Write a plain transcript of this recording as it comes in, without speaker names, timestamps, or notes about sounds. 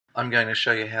I'm going to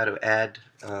show you how to add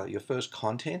your first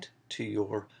content to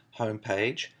your home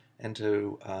page and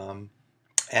to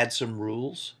add some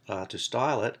rules to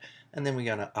style it, and then we're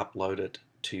going to upload it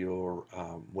to your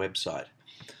website.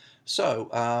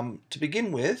 So to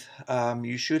begin with,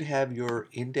 you should have your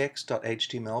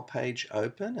index.html page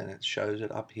open, and it shows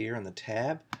it up here in the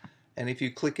tab. And if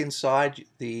you click inside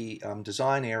the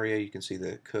design area, you can see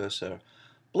the cursor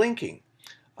blinking.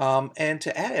 And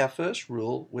to add our first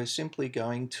rule, we're simply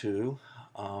going to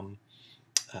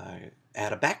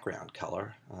add a background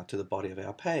color to the body of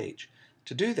our page.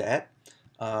 To do that,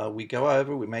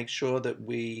 we make sure that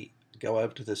we go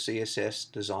over to the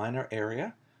CSS designer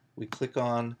area. We click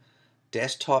on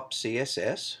desktop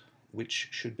CSS, which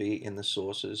should be in the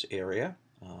sources area.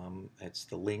 It's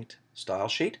the linked style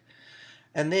sheet.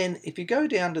 And then if you go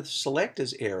down to the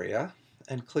selectors area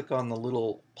and click on the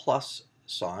little plus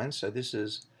sign, so this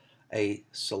is a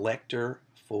selector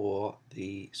for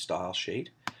the style sheet,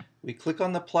 we click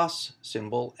on the plus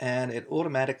symbol and it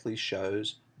automatically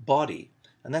shows body.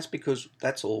 And that's because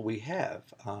that's all we have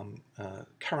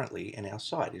currently in our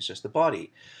site, is just the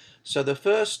body. So the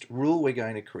first rule we're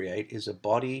going to create is a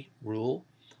body rule.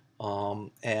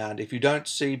 And if you don't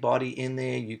see body in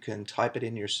there, you can type it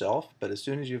in yourself. But as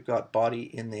soon as you've got body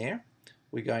in there,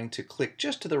 we're going to click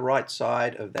just to the right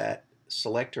side of that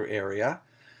selector area,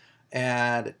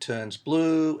 and it turns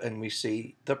blue, and we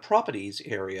see the properties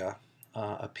area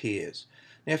appears.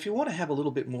 Now, if you want to have a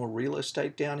little bit more real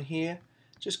estate down here,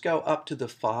 just go up to the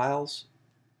Files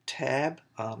tab,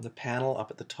 the panel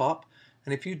up at the top,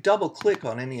 and if you double click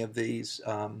on any of these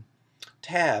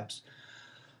tabs,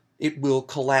 it will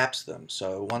collapse them.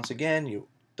 So once again, you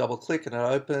double click and it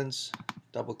opens,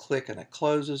 double click and it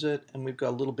closes it, and we've got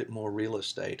a little bit more real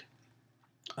estate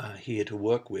here to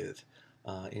work with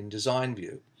in design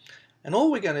view. And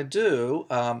all we're going to do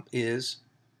is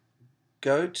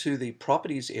go to the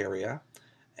properties area,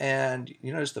 and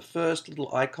you notice the first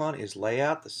little icon is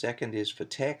layout, the second is for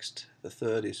text, the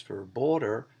third is for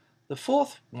border, the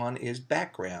fourth one is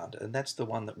background, and that's the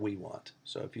one that we want.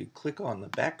 So if you click on the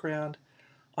background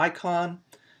icon,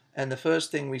 and the first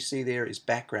thing we see there is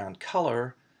background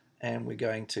color, and we're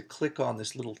going to click on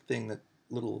this little thing, that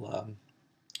little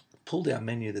pull down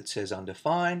menu that says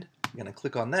undefined. I'm going to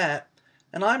click on that,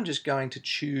 and I'm just going to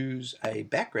choose a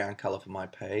background color for my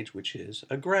page, which is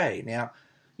a gray. Now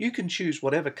you can choose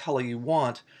whatever color you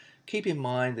want. Keep in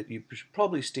mind that you should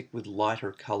probably stick with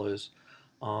lighter colors.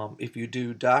 If you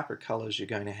do darker colors, you're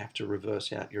going to have to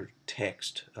reverse out your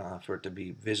text for it to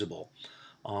be visible.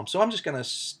 So I'm just going to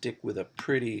stick with a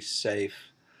pretty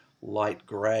safe light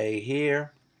gray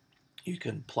here. You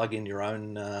can plug in your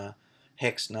own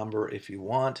hex number if you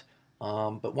want,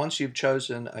 but once you've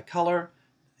chosen a color,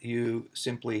 you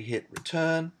simply hit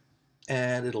return,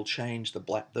 and it'll change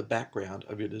the background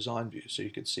of your design view. So you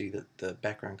can see that the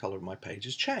background color of my page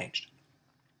has changed.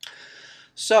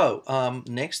 So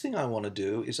next thing I want to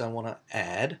do is I want to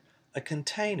add a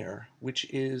container, which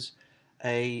is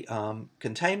a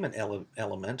containment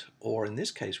element, or in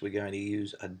this case we're going to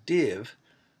use a div.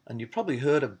 And you've probably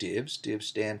heard of divs. Divs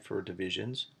stand for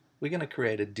divisions. We're going to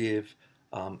create a div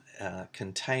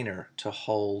container to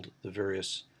hold the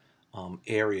various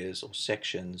areas or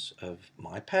sections of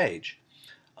my page.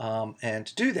 And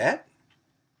to do that,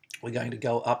 we're going to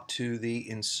go up to the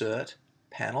Insert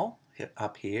panel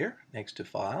up here next to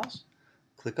Files.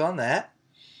 Click on that,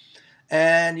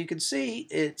 and you can see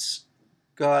it's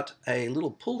got a little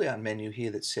pull-down menu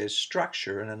here that says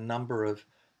Structure and a number of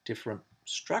different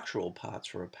structural parts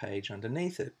for a page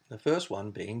underneath it. The first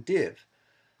one being Div.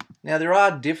 Now there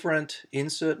are different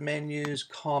insert menus,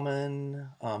 Common,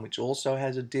 which also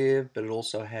has a div, but it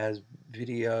also has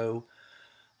video,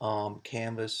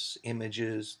 canvas,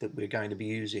 images that we're going to be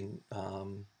using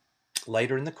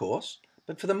later in the course.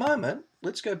 But for the moment,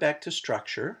 let's go back to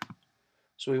Structure.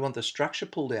 So we want the Structure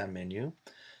pull-down menu,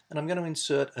 and I'm going to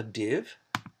insert a div.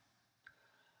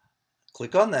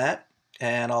 Click on that,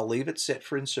 and I'll leave it set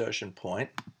for insertion point.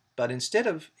 But instead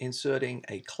of inserting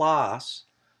a class,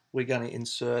 we're going to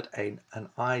insert an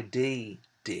ID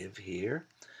div here,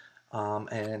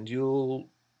 and you'll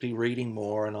be reading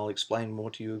more, and I'll explain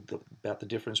more to you about the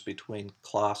difference between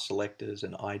class selectors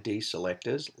and ID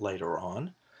selectors later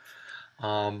on.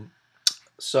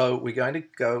 So we're going to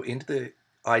go into the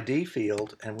ID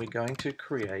field, and we're going to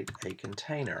create a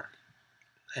container.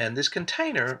 And this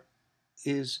container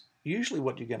is usually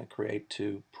what you're going to create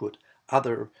to put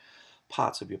other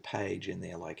parts of your page in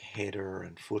there, like header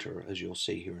and footer, as you'll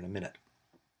see here in a minute.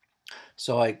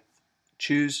 So I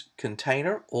choose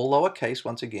container, all lowercase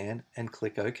once again, and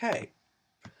click OK.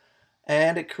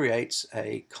 and it creates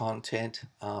a content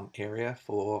area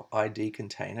for ID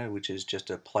container, which is just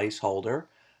a placeholder,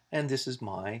 and this is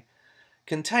my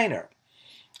container.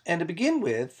 And to begin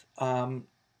with, I'm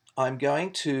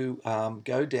going to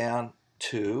go down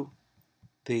to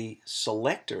the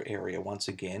selector area once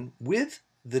again with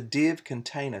the div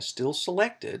container still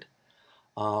selected.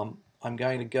 I'm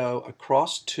going to go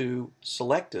across to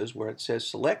selectors where it says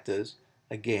selectors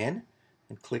again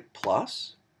and click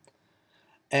plus,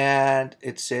 and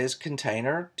it says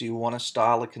container. Do you want to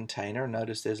style a container?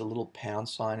 Notice there's a little pound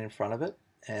sign in front of it,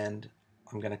 and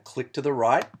I'm going to click to the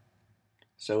right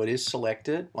so it is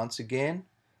selected. Once again,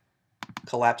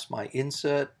 collapse my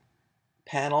insert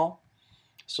panel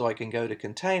so I can go to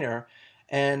container,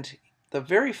 and the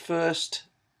very first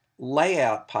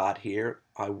layout part here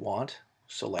I want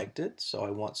selected. So I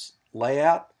want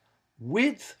layout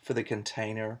width for the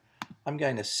container. I'm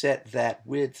going to set that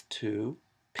width to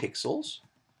pixels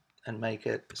and make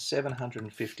it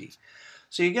 750.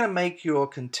 So you're going to make your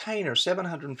container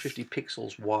 750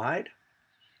 pixels wide,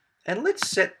 and let's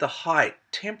set the height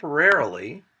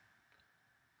temporarily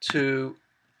to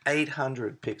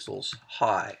 800 pixels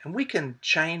high, and we can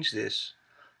change this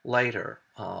later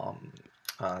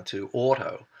to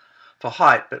auto for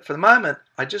height, but for the moment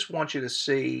I just want you to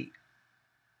see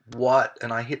what,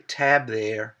 and I hit tab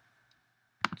there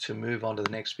to move on to the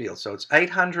next field. So it's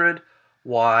 800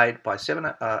 wide by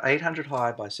 800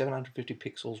 high by 750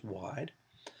 pixels wide,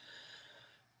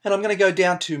 and I'm going to go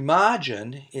down to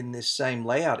margin in this same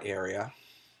layout area,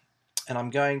 and I'm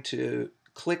going to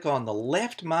click on the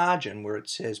left margin where it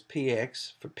says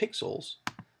px for pixels,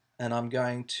 and I'm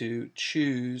going to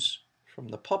choose from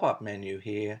the pop-up menu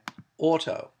here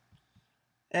auto,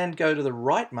 and go to the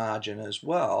right margin as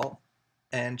well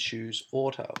and choose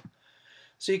auto.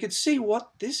 So you can see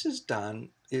what this has done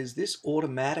is this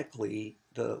automatically,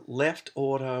 the left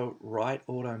auto, right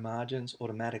auto margins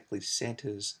automatically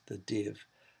centers the div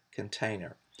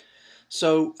container.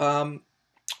 So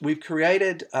we've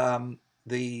created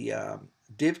the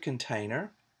div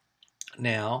container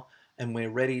now, and we're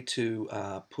ready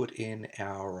to put in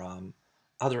our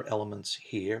other elements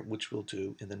here, which we'll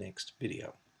do in the next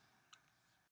video.